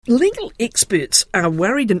Legal experts are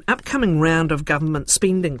worried an upcoming round of government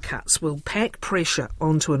spending cuts will pack pressure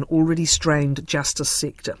onto an already strained justice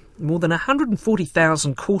sector. More than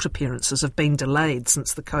 140,000 court appearances have been delayed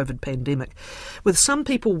since the COVID pandemic, with some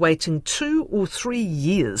people waiting 2 or 3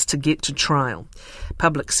 years to get to trial.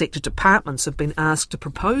 Public sector departments have been asked to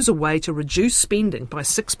propose a way to reduce spending by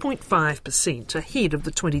 6.5% ahead of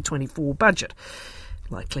the 2024 budget,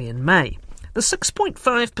 likely in May. The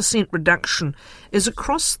 6.5% reduction is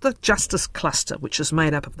across the Justice Cluster, which is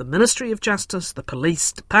made up of the Ministry of Justice, the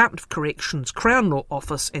Police, Department of Corrections, Crown Law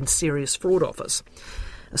Office and Serious Fraud Office.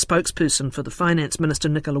 A spokesperson for the Finance Minister,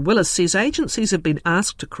 Nicola Willis, says agencies have been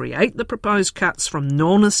asked to create the proposed cuts from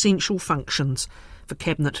non-essential functions for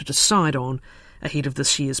Cabinet to decide on ahead of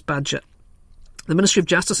this year's budget. The Ministry of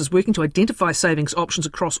Justice is working to identify savings options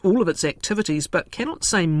across all of its activities, but cannot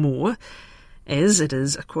say more, as it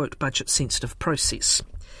is a, quote, budget-sensitive process.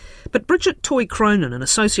 But Bridgette Toy-Cronin, an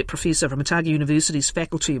associate professor from Otago University's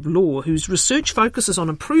Faculty of Law, whose research focuses on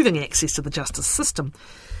improving access to the justice system,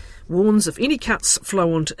 warns if any cuts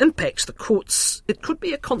flow on to impact the courts, it could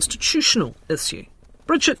be a constitutional issue.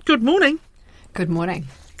 Bridgette, good morning. Good morning.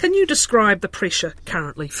 Can you describe the pressure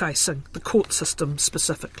currently facing the court system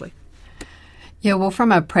specifically? Yeah, well,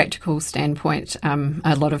 from a practical standpoint,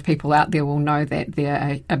 a lot of people out there will know that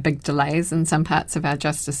there are big delays in some parts of our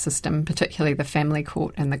justice system, particularly the family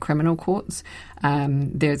court and the criminal courts.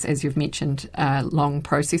 There's, as you've mentioned, long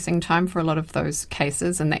processing time for a lot of those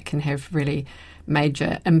cases, and that can have really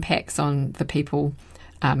major impacts on the people,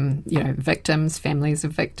 victims, families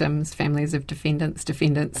of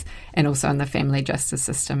defendants, and also in the family justice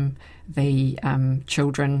system, the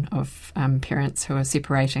children of parents who are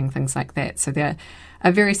separating, things like that. So there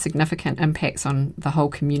are very significant impacts on the whole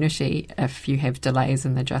community if you have delays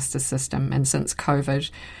in the justice system. And since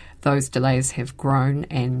COVID, those delays have grown,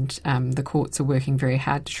 and the courts are working very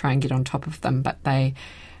hard to try and get on top of them, but they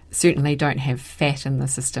certainly don't have fat in the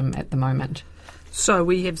system at the moment. So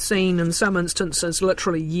we have seen in some instances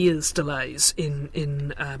literally years delays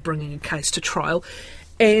in bringing a case to trial,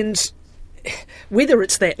 and whether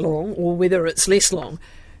it's that long or whether it's less long,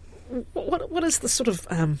 what is the sort of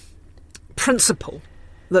principle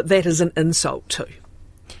that is an insult to?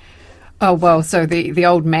 Oh, well, so the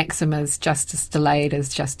old maxim is justice delayed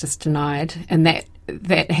is justice denied, and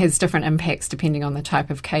that has different impacts depending on the type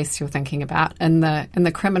of case you're thinking about. In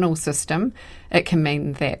the criminal system, it can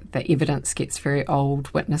mean that the evidence gets very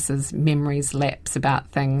old, witnesses' memories lapse about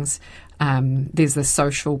things. There's the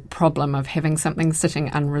social problem of having something sitting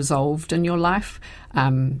unresolved in your life.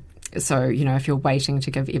 So, if you're waiting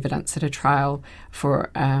to give evidence at a trial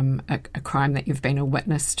for a crime that you've been a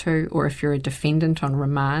witness to, or if you're a defendant on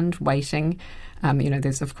remand waiting,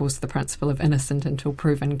 there's, of course, the principle of innocent until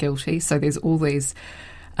proven guilty. So there's all these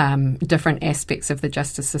different aspects of the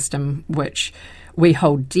justice system which we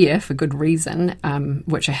hold dear for good reason,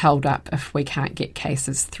 which are held up if we can't get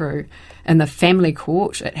cases through. In the family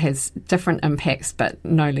court, it has different impacts, but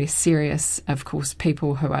no less serious. Of course,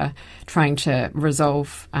 people who are trying to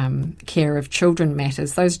resolve care of children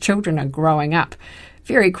matters, those children are growing up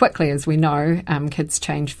very quickly, as we know. Kids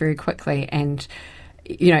change very quickly, and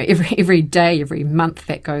every day, every month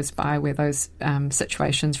that goes by where those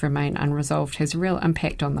situations remain unresolved has a real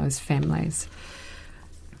impact on those families.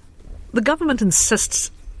 The government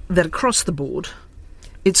insists that across the board,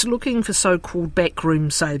 it's looking for so-called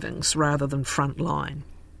backroom savings rather than frontline.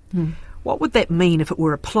 What would that mean if it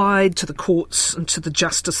were applied to the courts and to the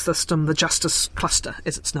justice system, the justice cluster,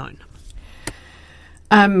 as it's known?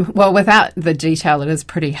 Well, without the detail, it is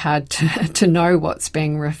pretty hard to know what's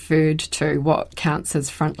being referred to. What counts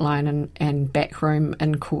as frontline and backroom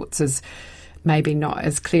in courts is maybe not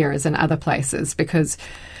as clear as in other places, because,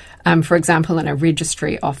 for example, in a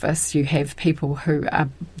registry office, you have people who are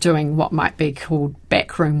doing what might be called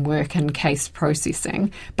backroom work in case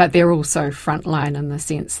processing, but they're also frontline in the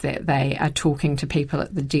sense that they are talking to people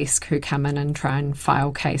at the desk who come in and try and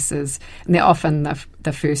file cases. And they're often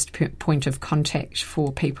the first point of contact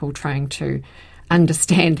for people trying to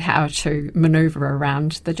understand how to manoeuvre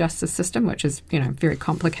around the justice system, which is, very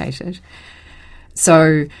complicated.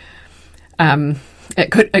 So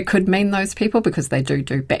it could mean those people, because they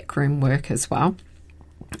do backroom work as well.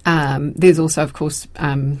 There's also, of course,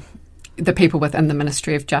 the people within the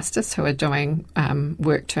Ministry of Justice who are doing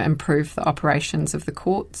work to improve the operations of the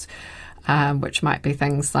courts, which might be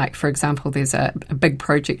things like, for example, there's a big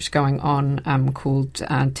project going on called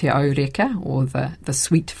Te Aureka, or the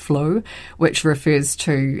Sweet Flow, which refers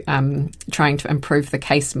to trying to improve the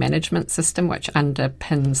case management system, which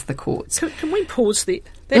underpins the courts. Can we pause there?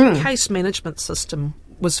 That case management system,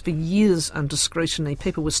 was for years under scrutiny.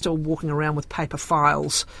 People were still walking around with paper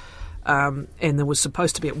files, and there was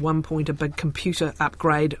supposed to be at one point a big computer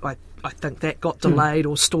upgrade. I think that got delayed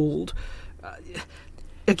or stalled.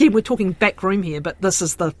 Again, we're talking back room here, but this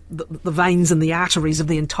is the veins and the arteries of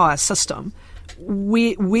the entire system.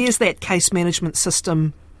 Where's that case management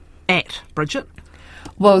system at, Bridgette?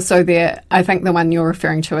 Well, so I think the one you're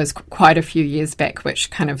referring to is quite a few years back,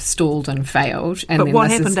 which kind of stalled and failed. And but then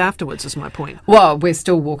what happened afterwards is my point. Well, we're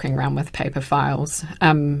still walking around with paper files.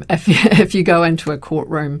 If you go into a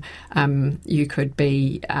courtroom, you could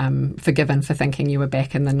be forgiven for thinking you were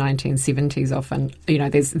back in the 1970s often.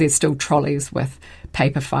 There's still trolleys with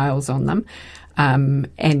paper files on them.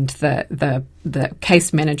 And the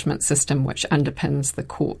case management system, which underpins the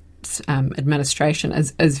court administration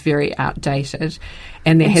is very outdated,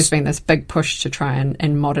 and there has been this big push to try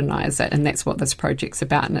and modernise it, and that's what this project's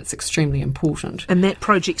about, and it's extremely important. And that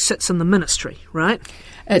project sits in the ministry, right?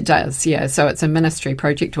 It does, yeah. So it's a ministry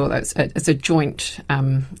project, although it's a joint.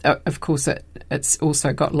 Of course, it's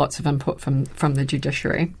also got lots of input from the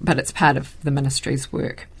judiciary, but it's part of the ministry's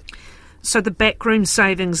work. So the backroom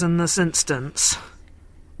savings in this instance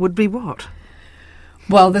would be what?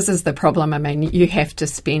 Well, this is the problem. I mean, you have to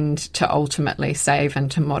spend to ultimately save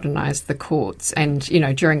and to modernise the courts. And,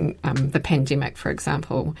 during the pandemic, for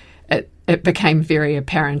example, it became very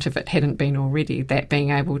apparent, if it hadn't been already, that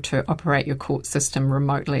being able to operate your court system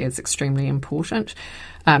remotely is extremely important.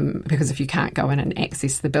 Because if you can't go in and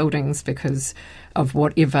access the buildings because of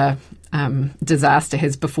whatever disaster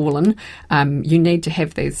has befallen, you need to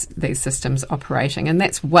have these systems operating. And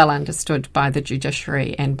that's well understood by the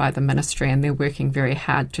judiciary and by the ministry, and they're working very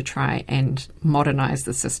hard to try and modernise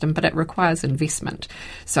the system, but it requires investment.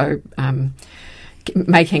 So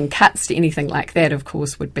making cuts to anything like that, of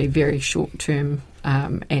course, would be very short-term,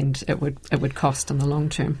 and it would cost in the long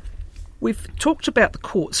term. We've talked about the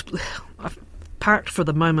courts. I've parked for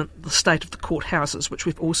the moment the state of the courthouses, which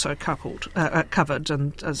we've also covered,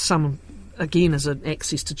 and some, again, as an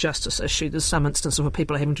access to justice issue. There's some instances where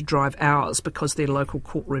people are having to drive hours because their local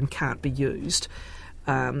courtroom can't be used.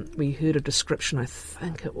 We heard a description, I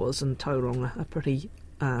think it was in Tauranga, a pretty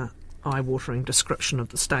eye-watering description of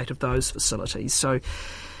the state of those facilities. So,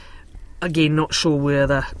 again, not sure where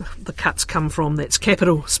the cuts come from. That's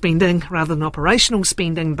capital spending rather than operational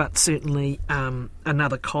spending, but certainly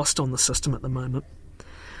another cost on the system at the moment.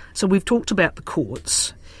 So we've talked about the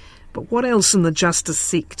courts, but what else in the justice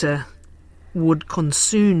sector would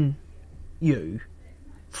concern you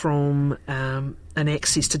from an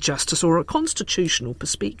access to justice or a constitutional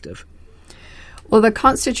perspective? Well, the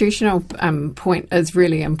constitutional point is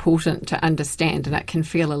really important to understand, and it can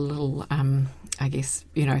feel a little, I guess,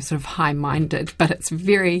 sort of high-minded, but it's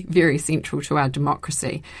very, very central to our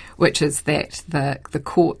democracy, which is that the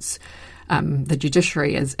courts, the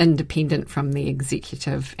judiciary is independent from the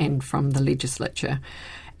executive and from the legislature.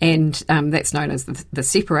 And that's known as the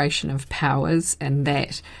separation of powers, and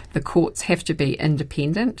that the courts have to be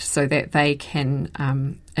independent so that they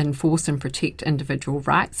can enforce and protect individual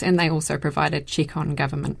rights, and they also provide a check on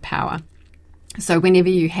government power. So whenever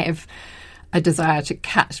you have a desire to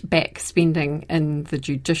cut back spending in the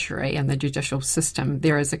judiciary and the judicial system,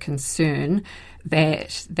 there is a concern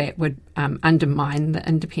that would undermine the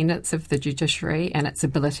independence of the judiciary and its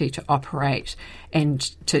ability to operate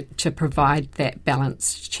and to provide that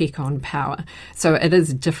balanced check on power. So it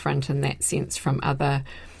is different in that sense from other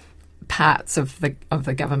parts of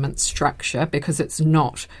the government structure, because it's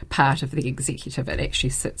not part of the executive. It actually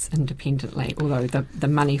sits independently, although the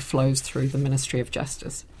money flows through the Ministry of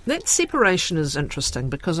Justice. That separation is interesting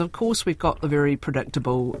because, of course, we've got a very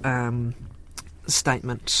predictable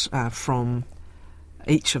statement from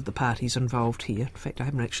each of the parties involved here. In fact, I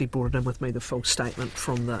haven't actually brought it in with me, the full statement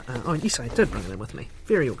from the... oh, yes, I did bring it in with me.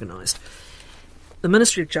 Very organised. The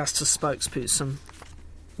Ministry of Justice spokesperson: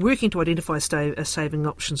 working to identify saving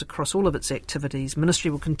options across all of its activities, Ministry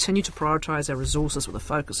will continue to prioritise our resources with a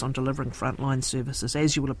focus on delivering frontline services.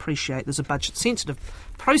 As you will appreciate, there's a budget-sensitive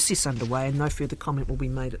process underway and no further comment will be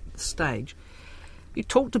made at this stage. You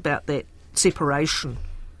talked about that separation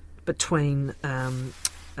between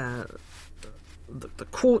the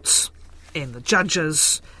courts and the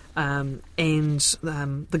judges and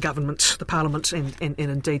the government, the parliament, and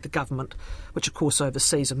indeed the government, which of course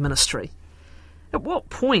oversees a ministry. At what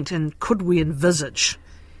point could we envisage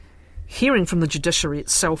hearing from the judiciary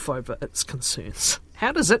itself over its concerns?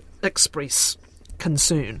 How does it express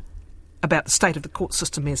concern about the state of the court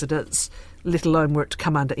system as it is, let alone were it to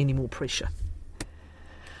come under any more pressure?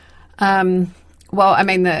 Well, I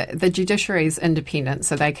mean, the judiciary is independent,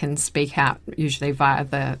 so they can speak out usually via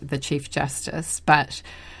the Chief Justice, but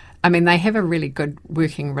I mean, they have a really good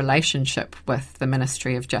working relationship with the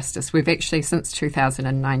Ministry of Justice. We've actually, since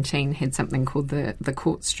 2019, had something called the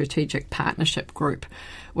Court Strategic Partnership Group,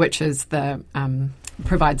 which is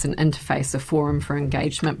provides an interface, a forum for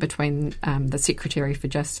engagement between the Secretary for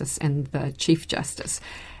Justice and the Chief Justice.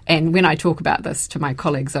 And when I talk about this to my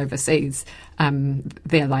colleagues overseas,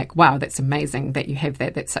 they're like, wow, that's amazing that you have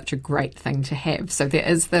that. That's such a great thing to have. So there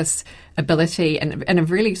is this ability and a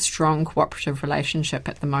really strong cooperative relationship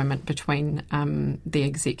at the moment between the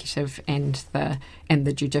executive and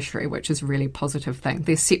the judiciary, which is a really positive thing.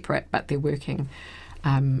 They're separate, but they're working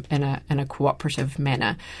in a cooperative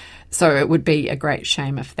manner. So it would be a great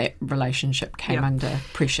shame if that relationship came under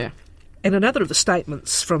pressure. And another of the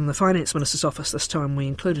statements from the Finance Minister's office this time, we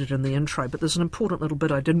included it in the intro, but there's an important little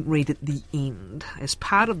bit I didn't read at the end. As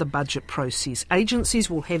part of the budget process,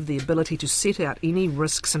 agencies will have the ability to set out any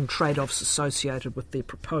risks and trade-offs associated with their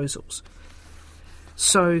proposals.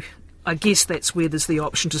 So I guess that's where there's the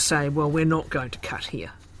option to say, well, we're not going to cut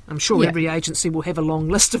here. I'm sure every agency will have a long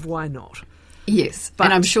list of why not. Yes,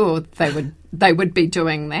 and I'm sure they would be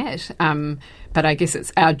doing that. But I guess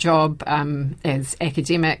it's our job as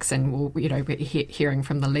academics, and we're hearing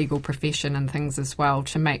from the legal profession and things as well,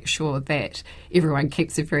 to make sure that everyone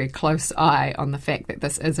keeps a very close eye on the fact that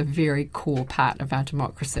this is a very core part of our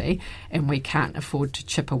democracy, and we can't afford to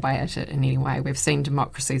chip away at it in any way. We've seen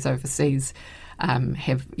democracies overseas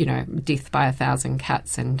have, death by 1,000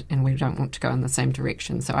 cuts, and we don't want to go in the same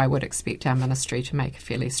direction. So I would expect our ministry to make a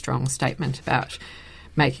fairly strong statement about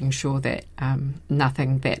making sure that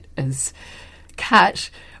nothing that is cut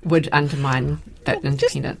would undermine that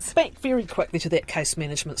independence. Just back very quickly to that case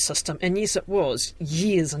management system, and yes, it was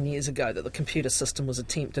years and years ago that the computer system was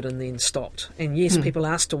attempted and then stopped, and yes, people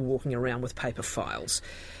are still walking around with paper files.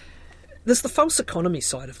 There's the false economy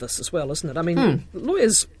side of this as well, isn't it? I mean,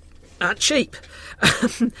 lawyers aren't cheap.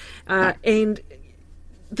 And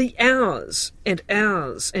the hours and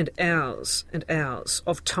hours and hours and hours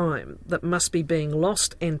of time that must be being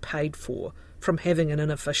lost and paid for from having an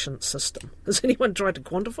inefficient system. Has anyone tried to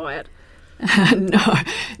quantify it?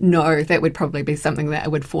 No, that would probably be something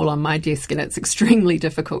that would fall on my desk, and it's extremely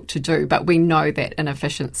difficult to do. But we know that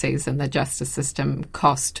inefficiencies in the justice system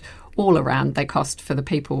cost all around. They cost for the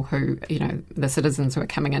people who, the citizens who are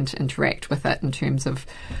coming in to interact with it, in terms of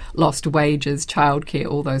lost wages, childcare,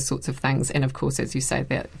 all those sorts of things. And of course, as you say,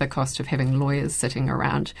 the cost of having lawyers sitting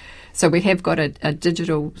around. So we have got a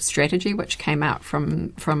digital strategy which came out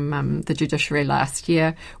from the judiciary last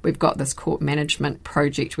year. We've got this court management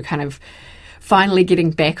project. We're kind of finally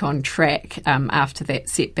getting back on track after that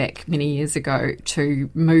setback many years ago to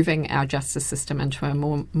moving our justice system into a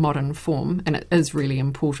more modern form, and it is really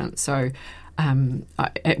important. So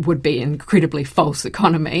it would be incredibly false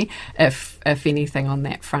economy if anything on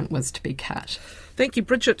that front was to be cut. Thank you,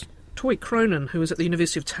 Bridgette Toy-Cronin, who is at the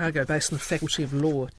University of Otago, based in the Faculty of Law,